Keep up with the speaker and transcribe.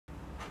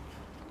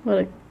What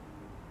a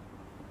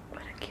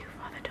cute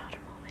father-daughter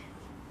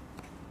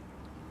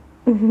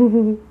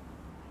moment.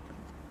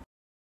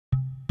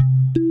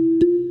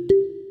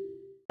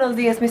 Buenos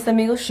dias, mis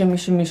amigos. Shimmy,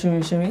 shimmy,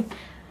 shimmy, shimmy.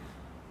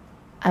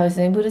 I was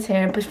doing Buddha's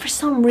hair, but for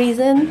some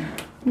reason,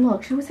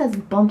 look, she always has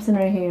bumps in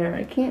her hair.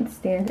 I can't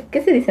stand it.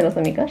 ¿Qué se dicen los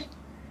amigos?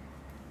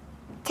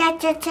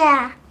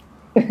 Cha-cha-cha.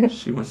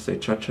 She wants to say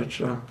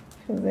cha-cha-cha.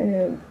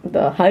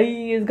 The high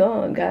is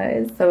gone,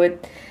 guys. So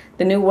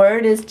the new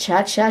word is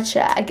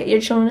cha-cha-cha. Get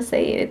your children to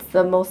say it. It's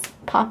the most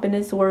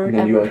poppinest word And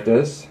then ever. you like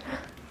this?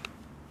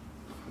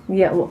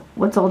 Yeah, well,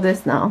 what's all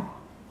this now?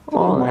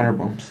 All minor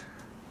bumps.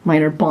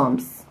 Minor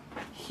bumps.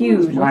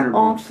 Huge. Minor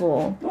bumps.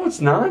 Awful. No, it's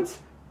not.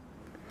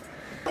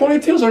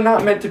 Ponytails are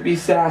not meant to be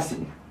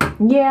sassy.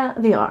 Yeah,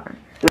 they are.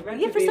 They're meant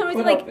Yeah, to for be some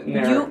reason, put like, up in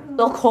there.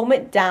 they'll comb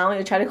it down,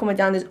 you try to comb it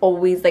down, there's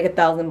always like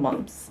 1,000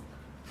 bumps.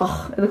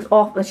 Ugh, it looks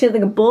awful. She has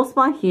like a bull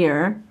spot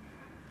here.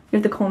 You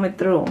have to comb it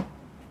through.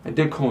 I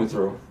did comb it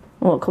through.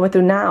 Well, comb it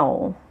through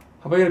now.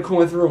 How about you gonna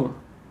comb it through?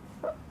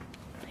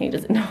 He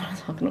doesn't know what I'm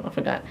talking about, I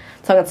forgot.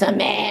 Talking to a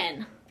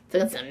man.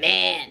 Talking to a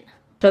man.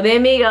 So the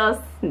amigos.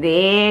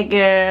 There,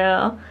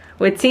 girl.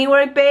 With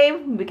teamwork,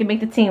 babe, we can make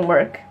the team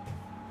work.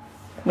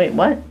 Wait,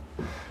 what?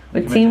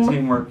 With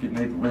teamwork, yeah,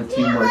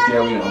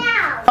 we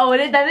know. Oh,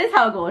 that is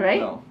how it goes, right?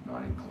 No,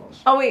 not even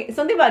close. Oh, wait,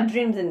 something about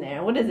dreams in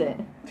there. What is it?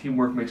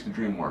 Teamwork makes the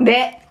dream work.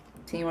 That.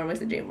 Teamwork makes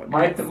the dream work.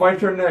 My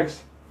turn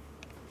next.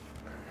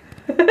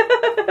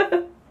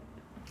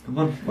 Come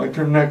on, my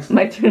turn next.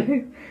 My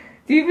turn.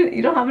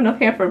 You don't have enough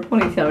hair for a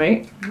ponytail,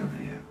 right?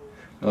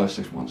 Oh,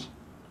 6 months.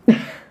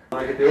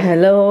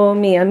 Hello,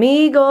 mi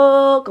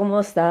amigo. ¿Cómo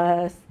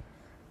estás?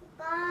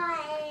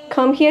 Bye.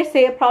 Come here,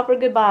 say a proper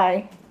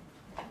goodbye.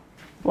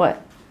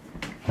 What?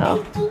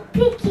 Oh.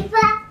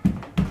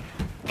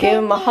 Give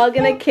him a hug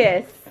and a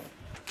kiss.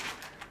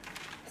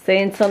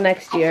 Say until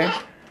next year.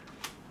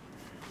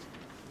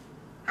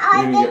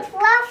 I get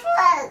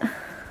fluffers.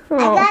 I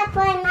got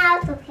my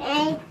mouth,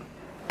 okay?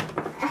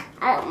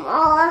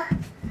 More.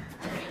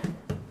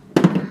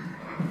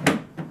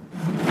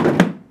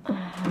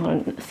 I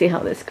want to see how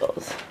this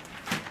goes.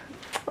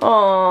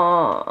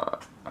 Aww.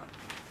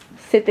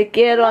 Se te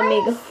quiero,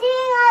 amigo. I'm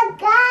seeing a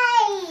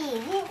guy.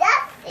 You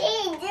just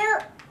see,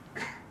 dude.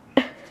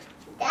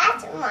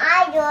 That's my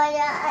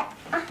daughter.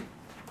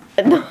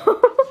 No.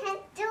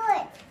 Can't do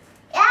it.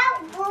 Yeah,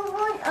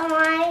 boo-boo. Oh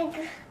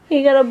my.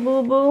 You got a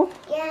boo-boo?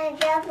 Yeah, I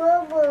got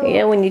boo-boo.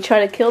 Yeah, when you try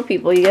to kill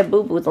people, you get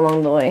boo-boos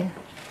along the way.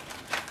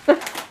 Look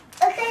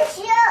at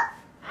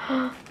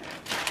you.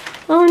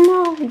 Oh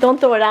no, don't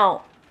throw it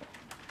out.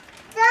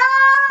 No.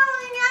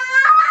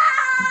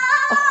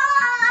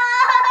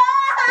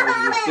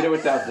 Get it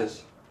without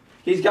this.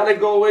 He's got to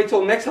go away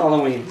till next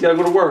Halloween. He's got to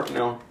go to work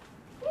now.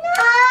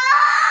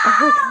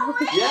 Oh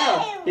my God.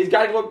 Yeah, he's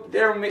got to go up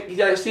there and he's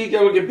got to see,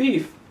 go get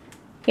beef.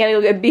 You gotta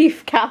go get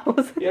beef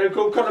cows. You got to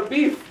go cut a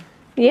beef.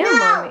 Yeah,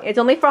 mommy. It's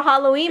only for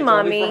Halloween, It's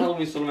mommy.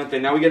 only for Halloween solamente.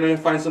 Now we got to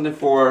find something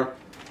for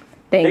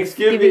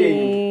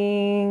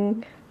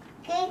Thanksgiving.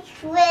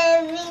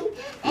 Thanksgiving.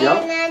 And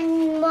Yep.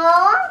 then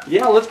more.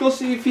 Yeah, let's go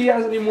see if he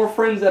has any more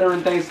friends that are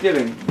in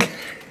Thanksgiving.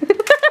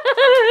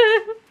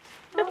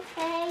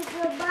 Okay,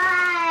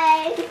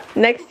 goodbye.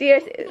 Next year,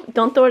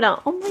 don't throw it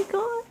out. Oh my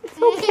God, it's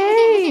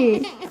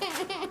okay.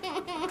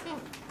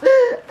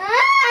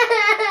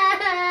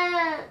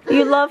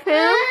 You love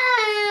him?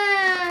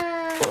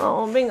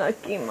 Oh, ven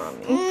aquí,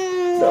 mommy.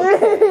 It's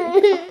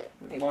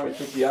okay. Mommy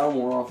took you out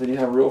more often. You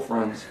have real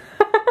friends.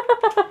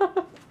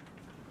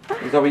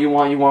 Is that what you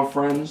want? You want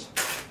friends?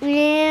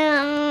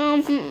 Yeah.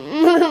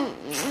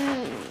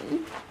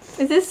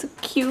 Is this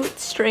cute,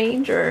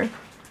 strange, or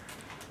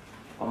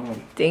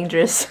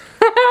dangerous?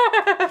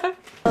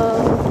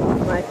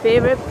 My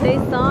favorite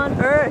place on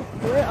earth.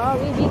 Where are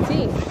we,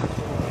 BT?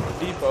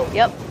 Depot.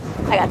 Yep.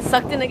 I got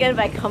sucked in again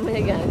by coming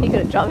again. He could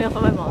have dropped me off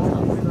at my mom's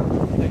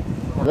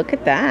house. Look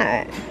at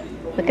that.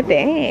 Look at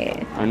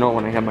that. I know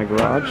when I have my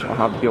garage, I'll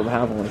have to be able to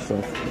have all this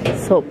stuff.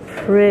 It's so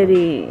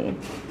pretty.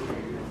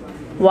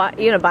 Why,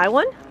 you gonna buy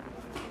one?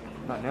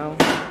 Not now.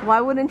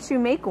 Why wouldn't you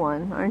make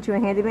one? Aren't you a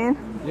handyman?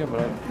 Yeah,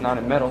 but not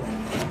in metal.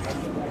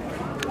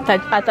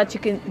 I thought you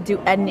could do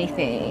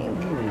anything.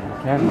 You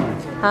can.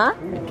 Huh?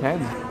 You can.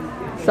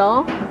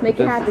 So? Make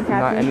it happen,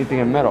 Not anything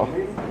in metal.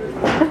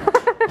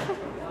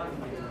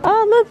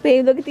 Oh, look,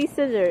 babe. Look at these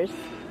scissors.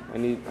 I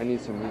need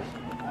some of these.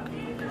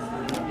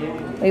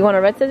 You want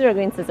a red scissor or a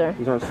green scissor?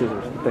 These aren't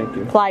scissors. Thank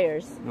you.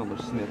 Pliers. No, they're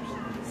snips.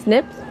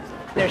 Snips?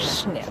 They're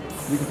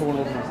snips. You can put one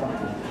of those in my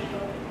stocking.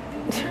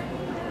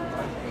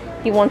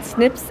 He wants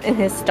snips in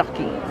his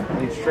stocking. I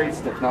need straight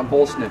snips, not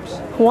bowl snips.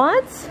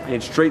 What? I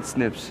need straight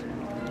snips,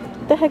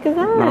 What the heck is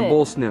that? not a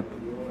bowl snip.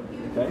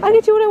 Okay? I'll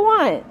get you what I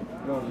want.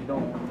 No, you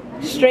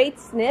don't. Straight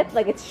snip?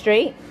 Like it's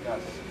straight?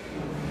 Yes.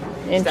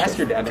 Just ask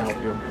your dad to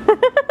help you.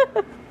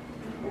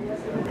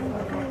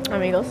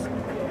 Amigos.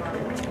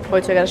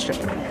 Wait till I got a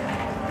stripper.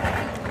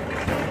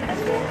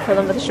 Tell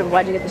them about the stripper.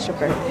 Why'd you get the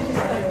stripper?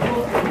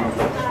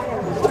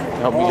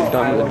 Help me get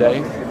done with the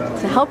day.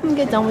 To help him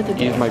get done with the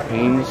day. Ease my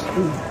pains.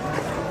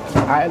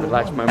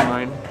 Relax my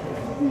mind.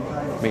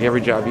 Make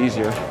every job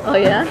easier. Oh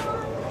yeah?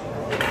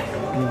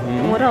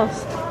 Mm-hmm. What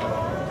else?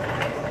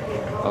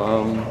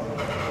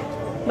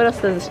 What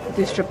else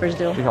do strippers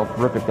do? She helped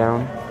rip it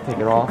down, take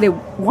it off. They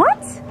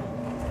what?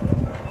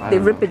 They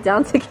rip it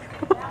down to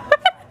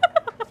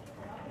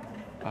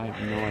I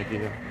have no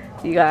idea.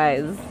 You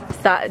guys,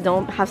 stop,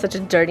 don't have such a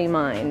dirty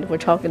mind. We're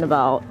talking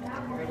about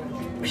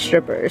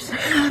strippers.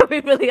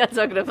 We really are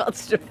talking about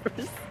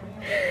strippers.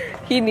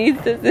 He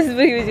needs this. This is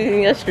what he was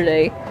using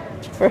yesterday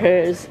for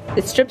hers.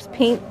 It strips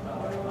paint,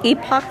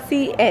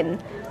 epoxy, and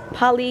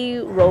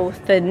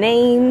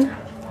polyurethane.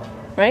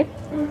 Right?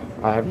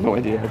 I have no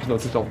idea. I just know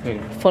it's all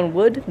paint. From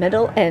wood,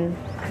 metal, and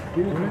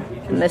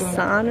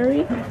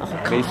masonry. Oh,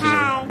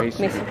 God.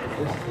 Masonry.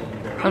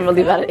 I'm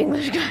really bad at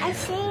English, guys. I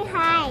say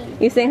hi.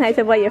 You saying hi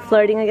to what? You're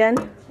flirting again?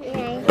 Yeah,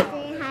 I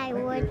say hi.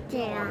 What's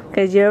there?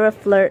 Because you're a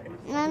flirt.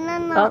 No, no,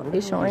 no. Oh,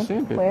 he's showing.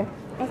 Where?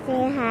 I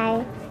say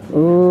hi.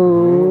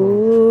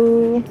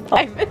 Ooh.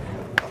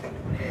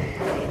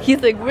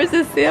 He's like, where's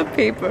the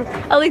sandpaper?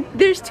 I'm like,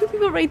 there's two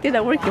people right there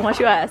that work here. Why don't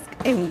you ask?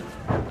 And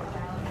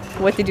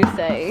what did you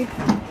say?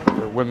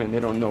 They're women. They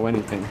don't know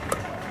anything.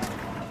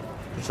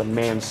 It's a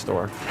man's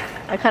store.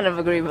 I kind of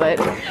agree, but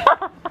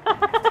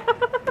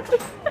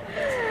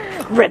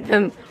rip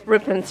him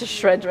to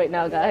shreds right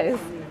now, guys.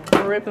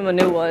 Rip him a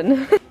new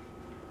one.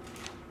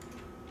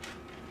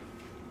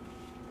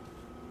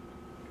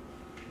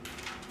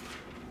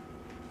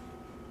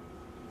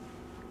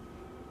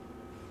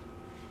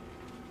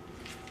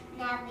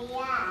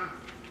 Navia.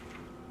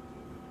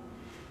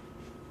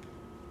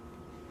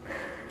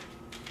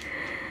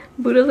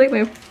 Buddha's like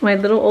my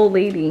little old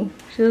lady.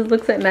 She just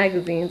looks at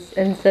magazines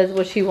and says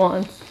what she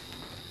wants.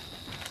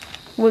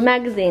 What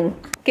magazine?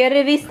 ¿Qué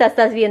revista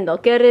estás viendo?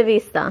 ¿Qué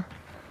revista?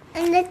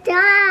 On the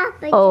top.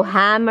 Oh,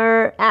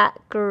 Hammer at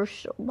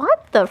Gershel.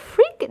 What the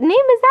freak name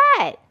is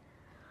that?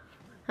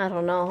 I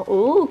don't know.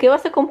 Ooh, ¿qué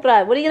vas a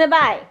comprar? What are you gonna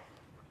buy?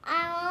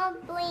 I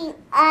want to bring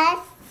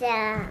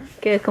Elsa.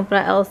 ¿Quieres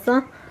comprar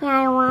Elsa?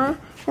 Yeah, I want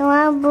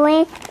to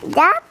bring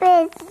that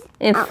is.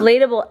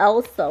 Inflatable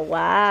Elsa.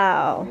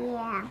 Wow.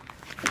 Yeah.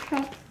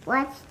 Okay,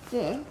 what's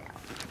this?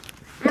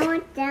 I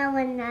want that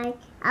one.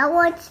 I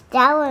want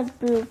that one,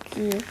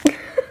 Pookie.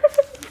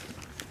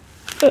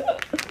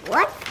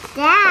 What's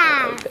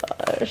that?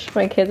 Gosh,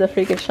 my kid's a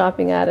freaking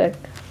shopping addict.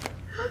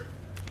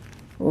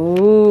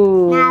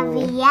 Ooh.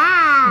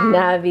 Navidad.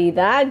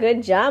 Navidad.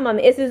 Good job,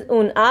 mami. This is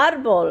un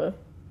árbol.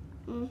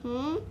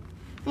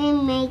 We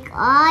make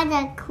all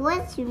the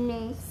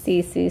Christmas.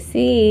 Sí, sí,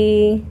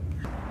 sí.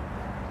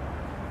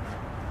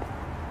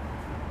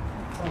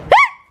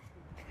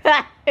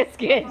 It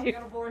scared you. I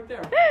got a bowl right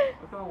there. I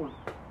found one.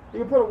 You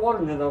can put a water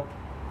in there though.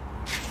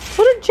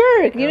 What a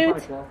jerk. You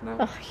didn't. Now.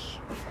 Oh,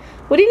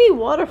 what do you need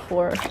water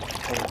for?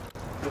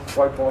 Just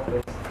wipe off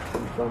this.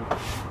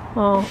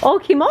 Oh, oh,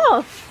 it came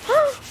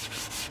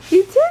off.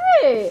 You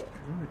did it.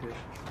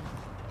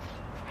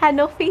 Had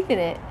no faith in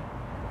it.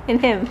 In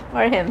him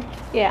or him.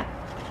 Yeah.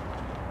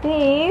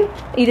 Babe.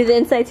 You did the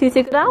inside too,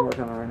 took it I'm out?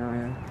 working on it right now,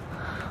 yeah.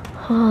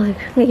 Oh,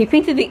 he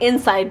painted the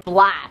inside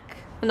black.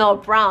 No,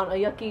 brown. A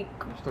yucky,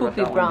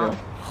 poopy brown.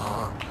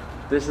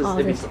 This is,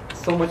 it'd be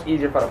so much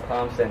easier if I had a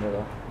palm sander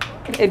though.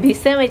 It'd be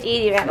so much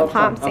easier at the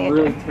palm I'm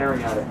sander. really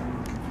tearing at it.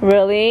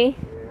 Really?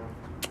 Yeah.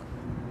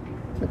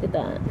 Look at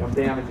that. I'm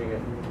damaging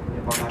it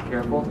if I'm not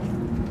careful.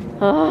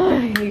 Oh,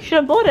 you should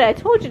have bought it. I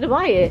told you to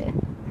buy it.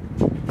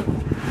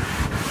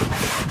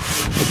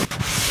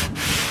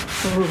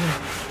 Ooh.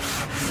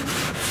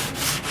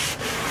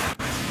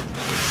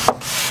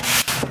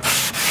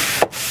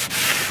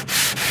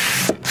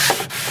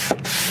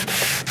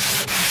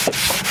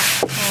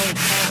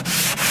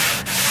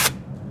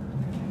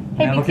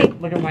 Hey, Yeah, BT.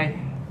 look at my.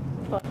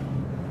 What?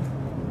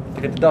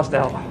 To get the dust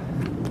out.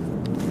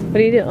 What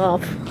do you do? Oh.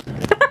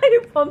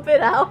 You pump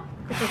it out.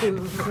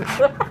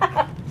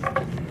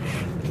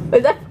 What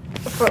is that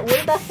for? What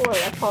is that for?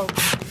 That pump?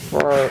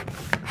 For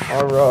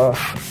our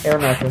air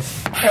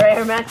mattress. Or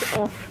air mattress.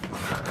 Oh.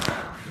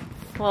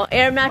 Well,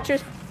 air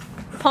mattress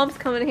pumps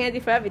come in handy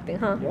for everything,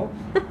 huh? Yep.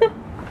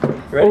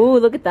 Ooh,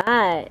 look at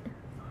that.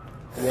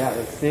 Yeah,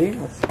 see?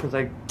 That's because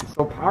it's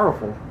so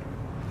powerful.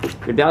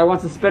 Your dad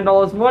wants to spend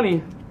all his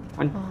money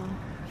on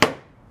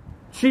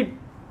cheap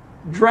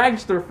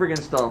dragster friggin'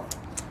 stuff.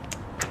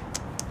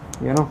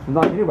 You know, I'm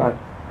not gonna do about it.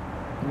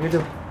 What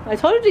do? I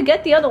told him to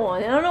get the other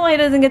one. I don't know why he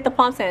doesn't get the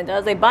palm sander. I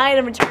was like, buy it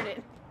and return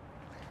it.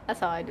 That's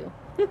how I do.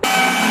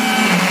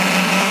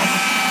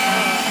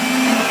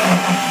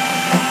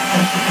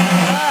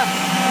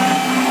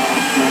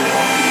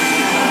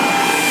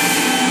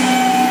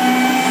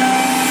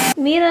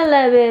 Mira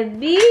la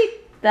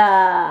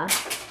bebita.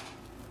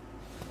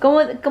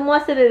 ¿Cómo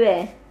hace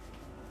bebé?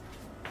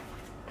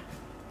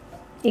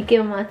 ¿Y qué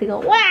mamá te go?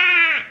 Wah!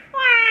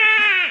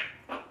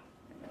 Wah!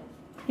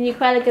 Can you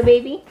cry like a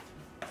baby?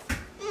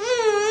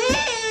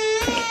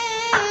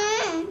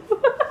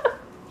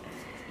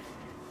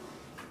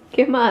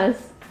 ¿Qué más?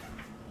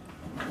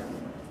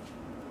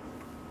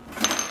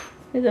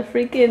 There's a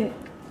freaking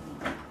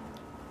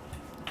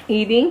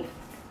eating.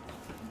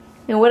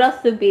 And what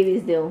else do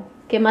babies do?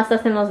 ¿Qué más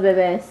hacen los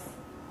bebés?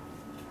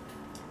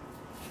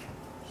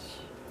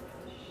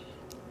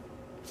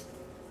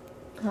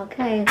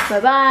 Okay,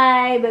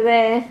 bye-bye,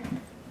 baby.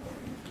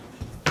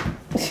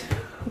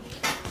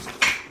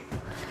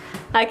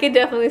 I could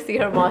definitely see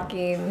her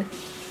mocking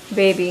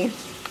baby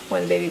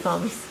when the baby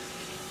comes.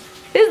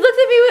 This looks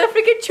at me with a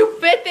freaking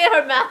chupete in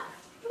her mouth.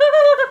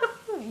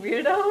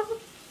 Weirdo.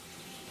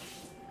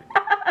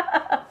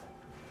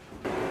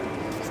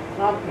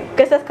 Okay.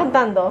 ¿Qué estás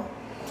cantando?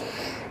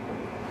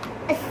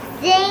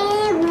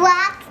 Sing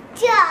rock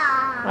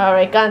job.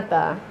 Alright,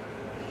 canta.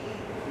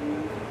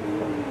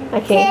 I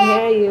can't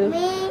hear you.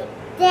 Me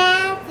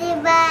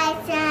dancing by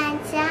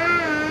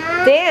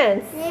sunshine.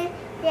 Dance.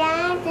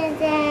 Dancing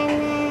in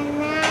the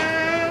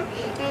night.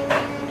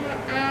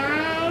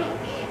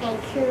 And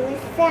cool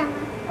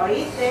summer.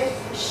 ¿Oíste?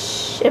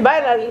 Shh.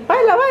 Baila,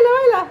 baila, baila,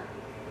 baila.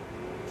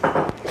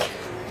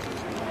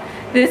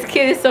 This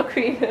kid is so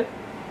creative.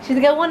 She's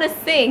like, I want to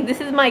sing.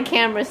 This is my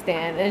camera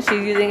stand, and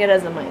she's using it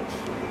as a mic.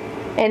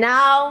 And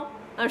now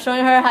I'm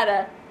showing her how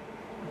to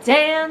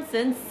dance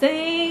and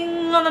sing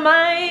on the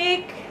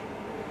mic.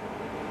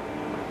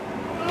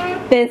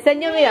 Te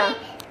enseño, mira.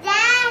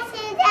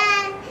 Dancing,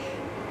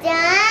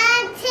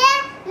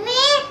 dancing,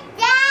 me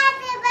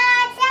dancing by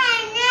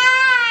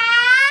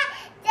sunshine.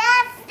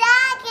 Just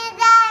like it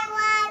I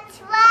once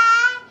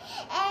was,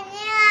 and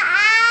your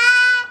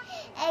eye,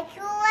 a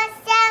cool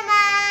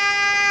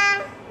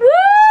summer.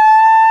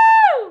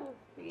 Woo!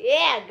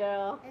 Yeah,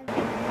 girl.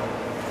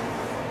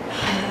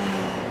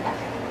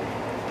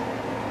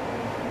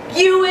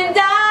 You and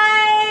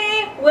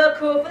I will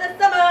cool for the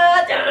summer.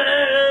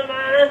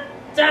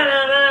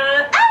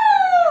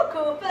 Oh,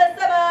 cool for the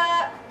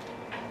summer.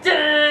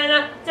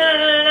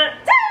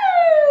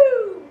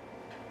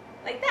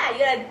 Like that, you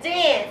gotta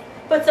dance.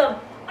 Put some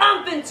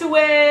umph into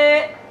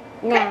it.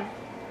 No,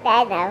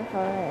 that's not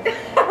for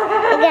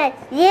because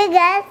you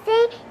gotta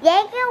see,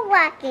 you can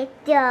walk it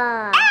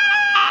dog.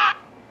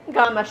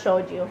 Grandma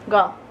showed you.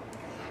 Go.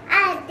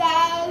 And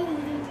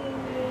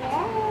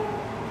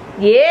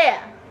Yeah.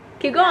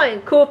 Keep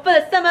going. Cool for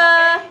the summer.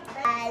 la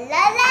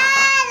la la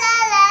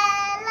la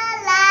la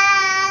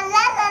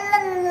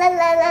la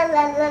la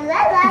la la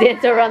la.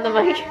 Dance around the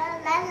mic.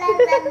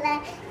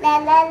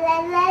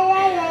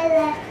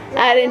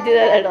 I didn't do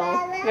that at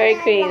all. Very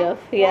creative.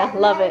 Yeah,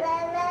 love it.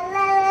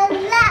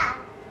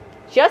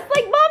 Just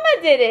like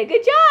Mama did it.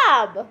 Good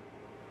job.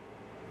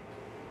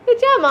 Good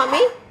job,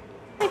 Mommy.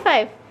 High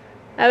five.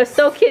 I was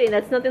so kidding.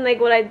 That's nothing like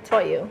what I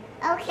taught you.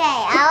 Okay,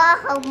 I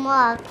want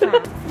more.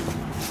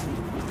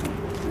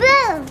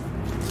 Boom!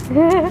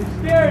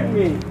 Scared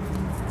me.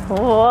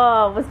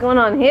 Whoa, what's going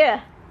on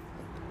here?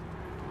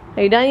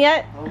 Are you done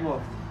yet?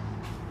 Almost.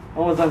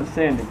 Almost done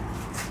sanding.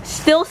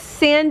 Still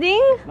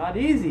sanding? Not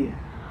easy.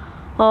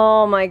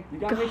 Oh my You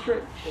gotta god. make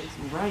sure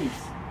it's right.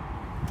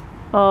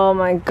 Oh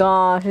my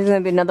gosh, it's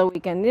gonna be another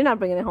weekend. You're not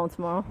bringing it home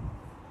tomorrow.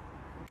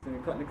 And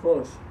you're cutting it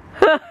close.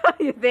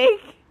 You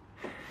think?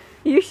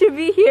 You should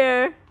be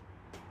here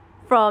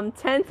from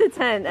 10 to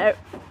 10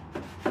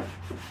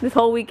 this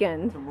whole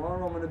weekend.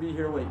 Tomorrow I'm gonna be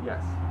here late,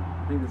 yes.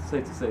 I think it's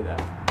safe to say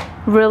that.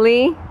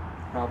 Really?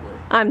 Probably.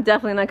 I'm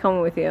definitely not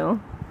coming with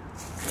you.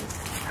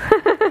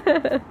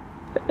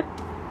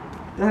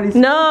 Daddy's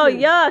No, smoking.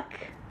 yuck.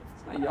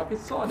 It's not yuck,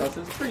 it's sawdust,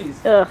 it's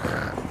trees. Ugh,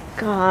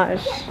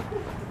 gosh.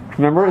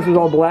 Remember, this was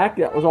all black,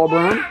 that was all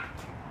brown?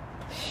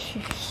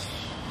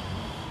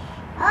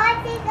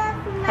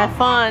 Have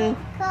fun.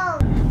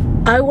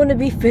 I want to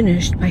be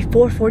finished by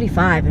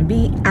 4:45 and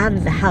be out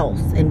of the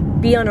house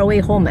and be on our way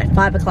home at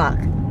 5 o'clock.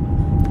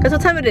 Guess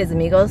what time it is,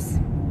 amigos?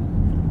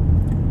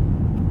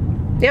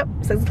 Yep,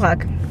 6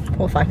 o'clock.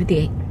 Well,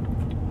 5:58.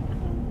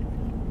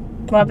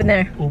 What happened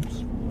there?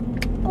 Oops.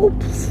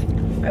 Oops.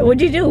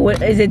 What'd you do?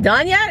 Is it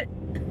done yet?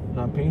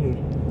 Not painted.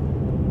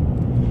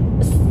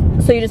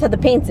 So you just have to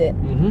paint it?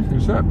 Mm-hmm,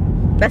 that's it.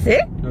 That's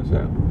it? That's it.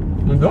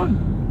 I'm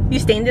done. You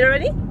stained it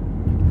already?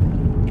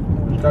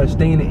 Just gotta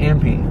stain it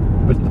and paint it.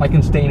 But I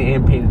can stain it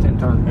and paint at the same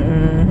time.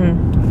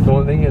 Mm-hmm. The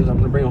only thing is I'm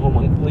gonna bring it home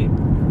incomplete.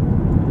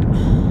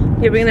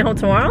 You're bringing it home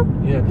tomorrow?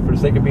 Yeah, for the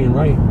sake of being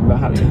right about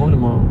having it home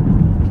tomorrow.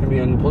 It's gonna be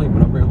incomplete,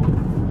 but I'll bring it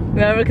home.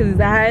 Remember, because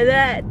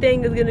that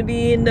thing is gonna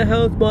be in the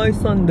house by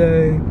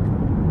Sunday.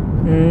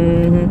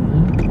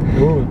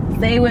 Mm-hmm. Ooh.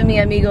 Stay with me,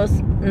 amigos.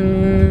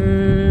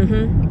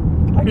 Mm-hmm.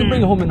 I could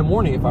bring it home in the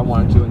morning if I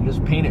wanted to and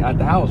just paint it at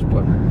the house,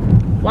 but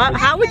Wow,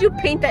 how would you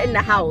paint that in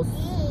the house?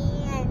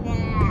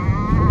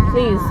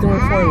 Please do it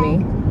for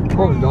me.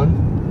 oh, it's done.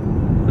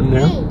 In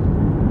there.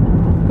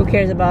 Who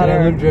cares about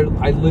And her?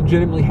 I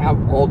legitimately have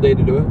all day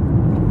to do it.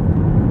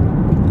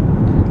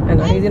 I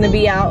know he's gonna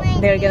be out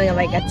there getting it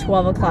like at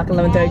 12 o'clock,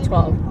 11:30,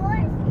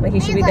 12. Like he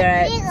should be there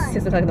at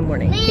 6 o'clock in the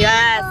morning.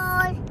 Yes.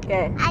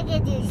 Okay. I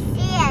can do C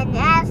and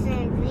F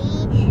and V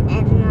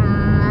and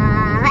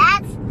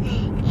X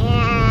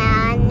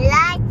and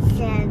lights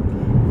and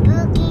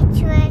boogie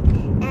trick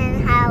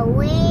and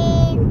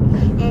Halloween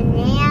and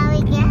now we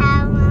can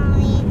have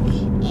Halloween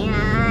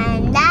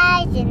and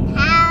lights and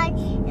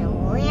house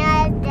and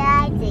weird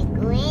lights and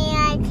green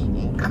lights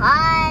and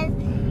cars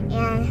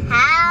and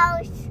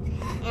house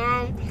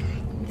and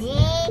D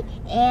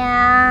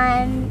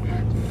and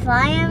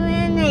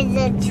fireman is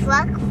a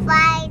truck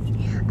fight.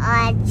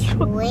 a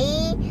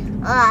tree,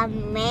 or a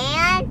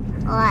man,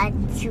 or a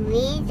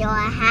tree, or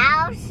a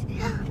house,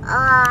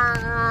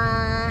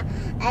 or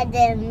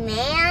the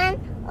man,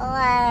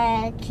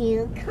 or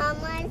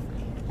cucumbers,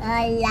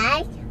 or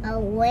light, or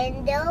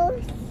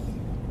windows.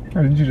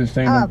 Or did you just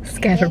say that?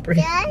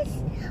 Scatterbrain.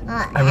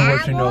 Every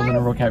word she knows in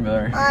her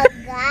vocabulary. Or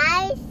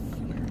guys,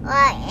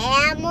 or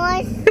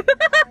animals.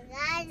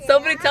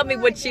 Somebody tell me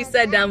what she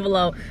said down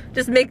below.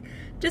 Just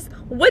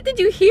what did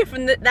you hear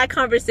from that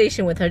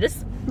conversation with her?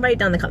 Just write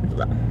down the comments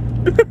below.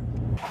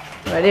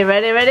 Ready,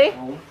 ready, ready?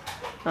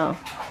 Oh.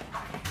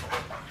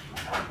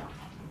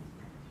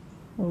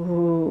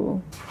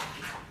 Ooh.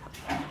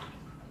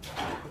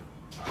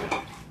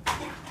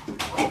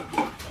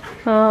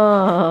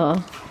 Oh.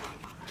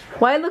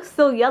 Why it looks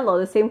still yellow,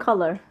 the same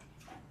color?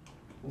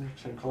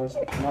 Same color.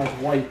 Now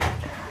it's white.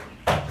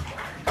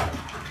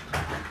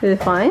 Is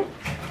it fine?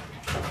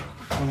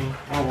 I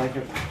don't like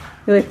it.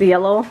 You like the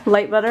yellow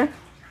light better?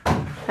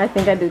 I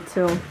think I do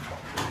too.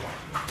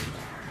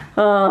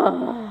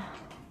 But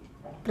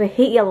I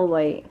hate yellow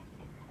light.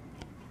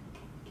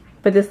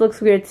 But this looks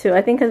weird too.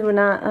 I think because we're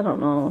not, I don't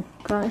know.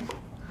 God.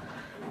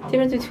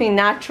 Difference between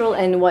natural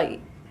and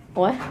white.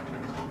 What?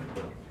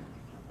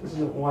 This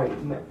isn't white.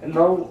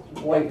 No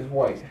white is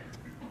white.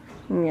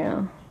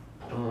 Yeah.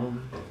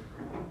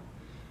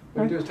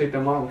 What we do is take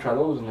them out and try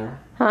those in there.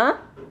 Huh?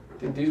 I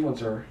think these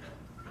ones are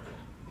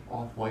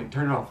off white.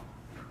 Turn it off.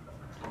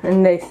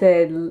 And they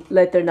said,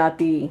 let there not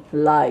be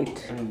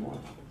light. Anymore.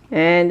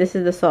 And this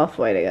is the soft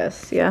white, I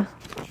guess. Yeah.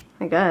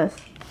 I guess.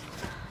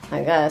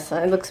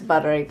 It looks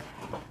better.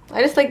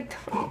 I just like.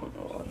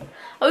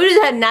 I wish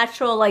it had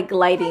natural like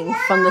lighting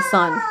from the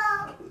sun.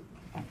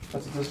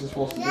 That's what this is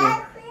supposed to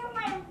do.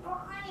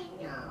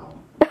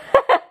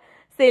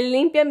 Se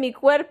limpia mi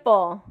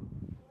cuerpo.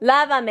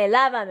 Lávame,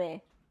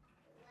 lávame.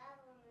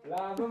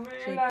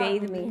 She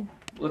bathed me.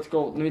 Let's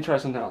go. Let me try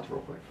something else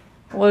real quick.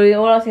 What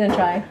else are you gonna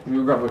try?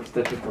 We'll grab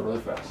extension cord really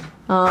fast.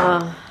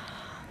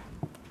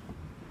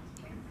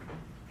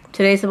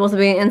 Today's supposed to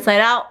be an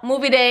Inside Out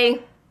movie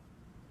day.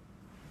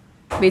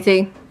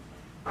 BT.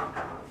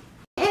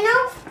 And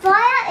no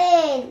fire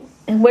is.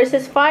 And where's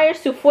his fire?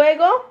 Su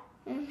fuego?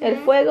 El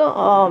fuego?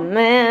 Oh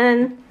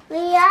man. We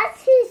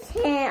lost his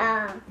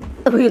hair.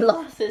 We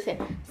lost his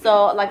hand.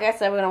 So, like I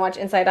said, we're gonna watch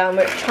Inside Out. And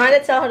we're trying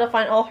to tell her to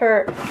find all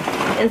her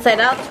Inside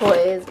Out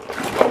toys.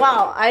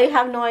 Wow, I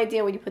have no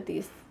idea where you put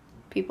these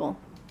people.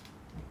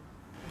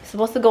 It's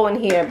supposed to go in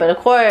here, but of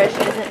course she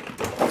doesn't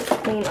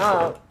clean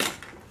up.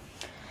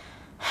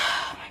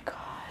 Oh my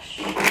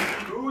gosh.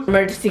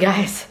 Emergency,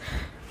 guys.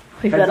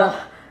 We got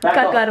a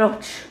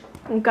cockaroach.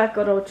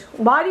 Cockaroach.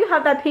 Why do you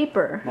have that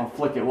paper? I'm gonna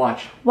flick it,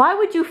 watch. Why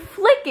would you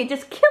flick it?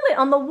 Just kill it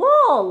on the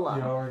wall.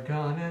 You're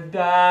gonna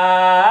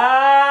die.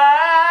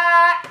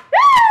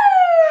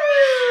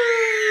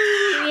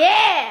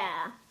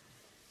 Yeah.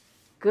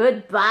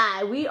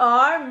 Goodbye. We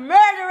are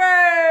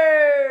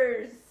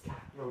murderers.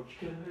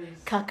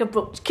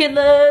 Cockroach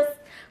killers.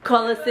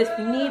 Call us if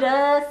you need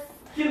us.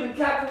 Killing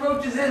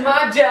cockroaches is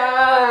my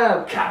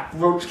job.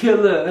 Cockroach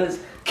killers.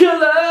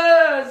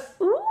 Killers.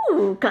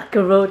 Ooh,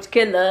 cockroach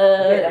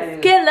killers.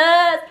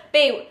 Killers.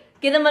 Babe,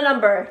 give them a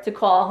number to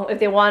call if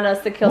they want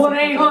us to kill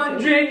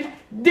 1-800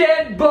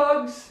 dead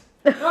bugs.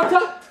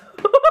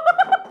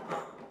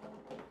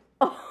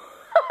 Oh.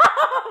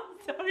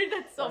 Sorry,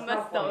 that's so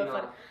messed up.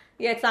 Funny,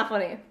 yeah, it's not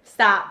funny.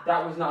 Stop.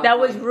 That was not. That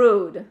funny. was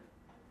rude.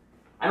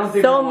 I don't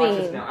think So we're gonna watch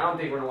mean. this now. I don't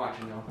think we're gonna watch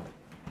it now.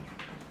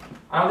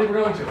 I don't think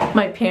we're going to.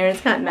 My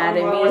parents got mad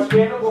at me Because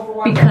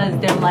because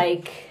they're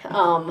like,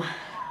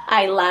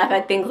 I laugh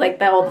at things like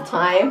that all the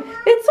time.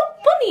 It's so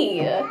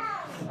funny.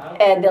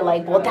 And they're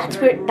like, well, that's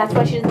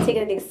why she doesn't take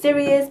anything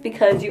serious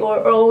because you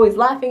are always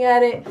laughing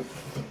at it.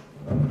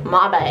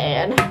 My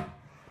bad.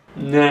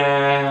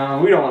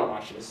 Nah, we don't want to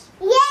watch this.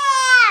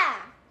 Yeah!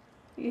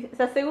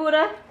 ¿Estás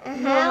segura?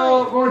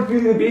 No, we're going to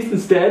Beauty and the Beast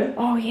instead.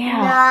 Oh,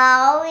 yeah.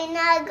 No, we're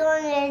not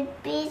going to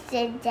be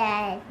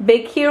today.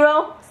 Big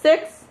Hero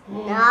 6?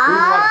 We can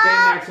watch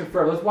Baymax and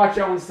Fur. Let's watch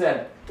that one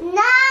instead. No,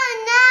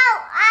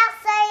 I'll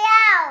say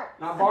out.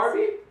 Not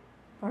Barbie?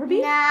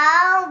 Barbie?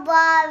 No,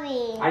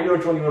 Bobby. I know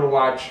which one you want to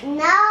watch.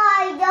 No,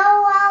 I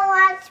don't want to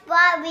watch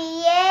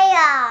Bobby,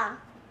 yeah.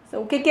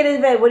 So, ¿qué quieres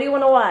ver? What do you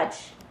want to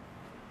watch?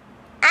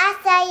 I'll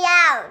say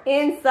out.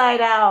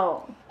 Inside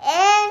Out.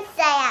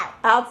 Inside out.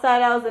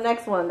 Outside Out is the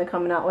next one they're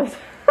coming out with.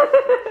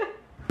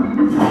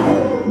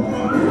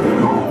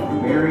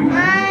 Very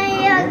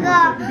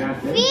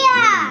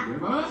Fear.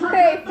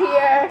 Hey,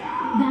 Pierre.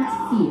 That's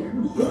fear.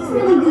 It's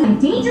really good.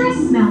 Dangerous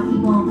smell,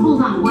 people.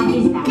 Hold on, what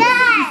is that?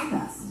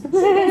 Gus.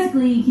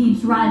 Basically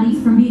keeps Riley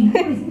from being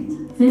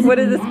poisoned. What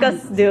does this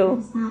Gus do?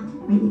 It's not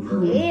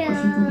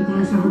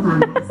really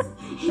calm.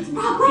 It's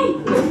probably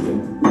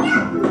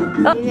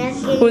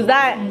Who's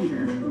that?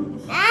 anger.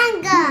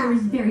 Anger.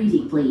 Cares very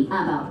deeply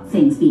about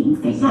things being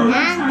fake. So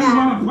next time you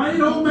want a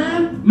plate, old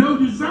man? No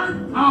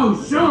dessert? Oh,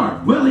 sure.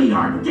 We'll eat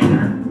our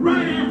dinner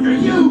right after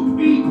you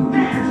eat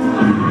theirs.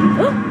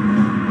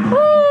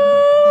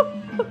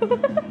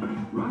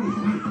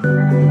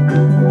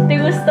 ¿Te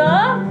gustó?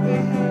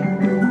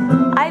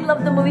 I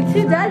love the movie movie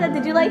too, Dad.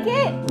 Did you like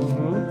it?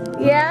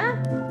 Yeah?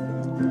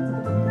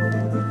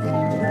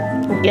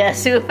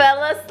 Guess who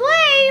fell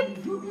asleep?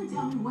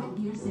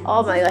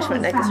 Oh my gosh, my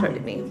neck is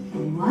hurting me.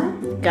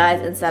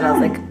 Guys, Inside Out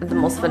is like the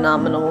most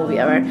phenomenal movie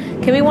ever.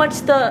 Can we watch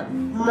the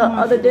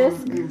other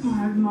disc?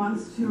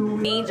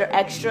 Needs or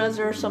extras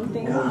or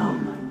something?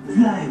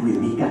 Fly with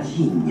me,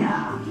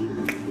 Cachinha.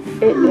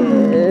 It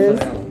is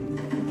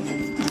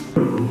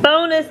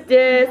bonus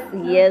disc.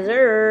 Yes,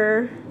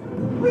 sir.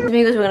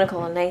 Amigos, we're gonna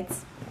call it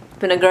nights. It's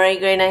been a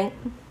great night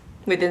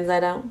with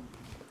Inside Out.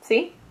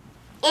 See?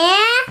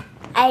 And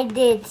I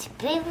did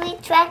spooky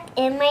track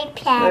in my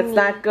panty. That's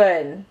not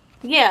good.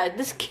 Yeah,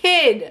 this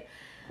kid.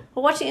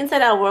 We're watching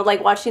Inside Out. We're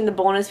like watching the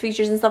bonus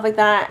features and stuff like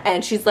that,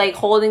 and she's like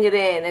holding it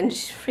in, and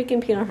she's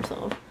freaking peeing on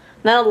herself.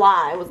 Not a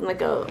lie. It wasn't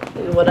like a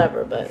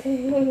whatever, but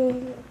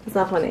it's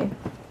not funny.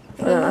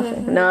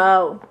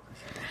 No.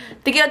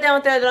 Te quiero te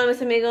amo,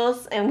 mis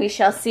amigos, and we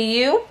shall see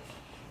you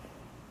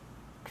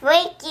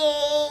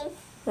Waking.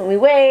 when we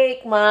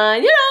wake.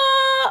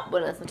 Mañana.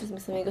 Buenas noches,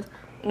 mis amigos.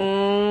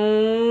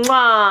 Mwah.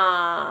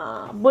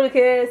 Booty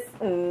kiss.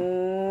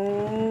 Mwah.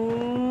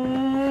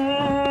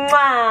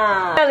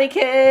 Belly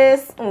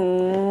kiss.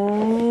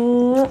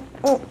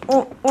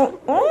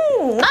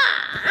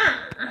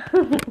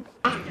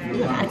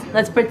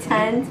 Let's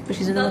pretend. But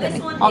she's gonna look at me.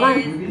 Hold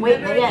on. Wait,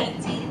 not yet.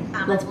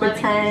 Let's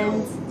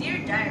pretend.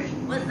 Dear Diary,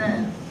 what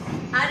the?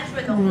 I just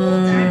read the whole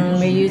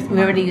diary. We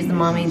already used the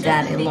mommy and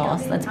daddy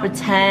lost. Let's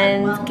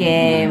pretend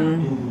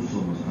game.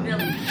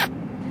 Really?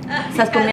 Estás conmigo.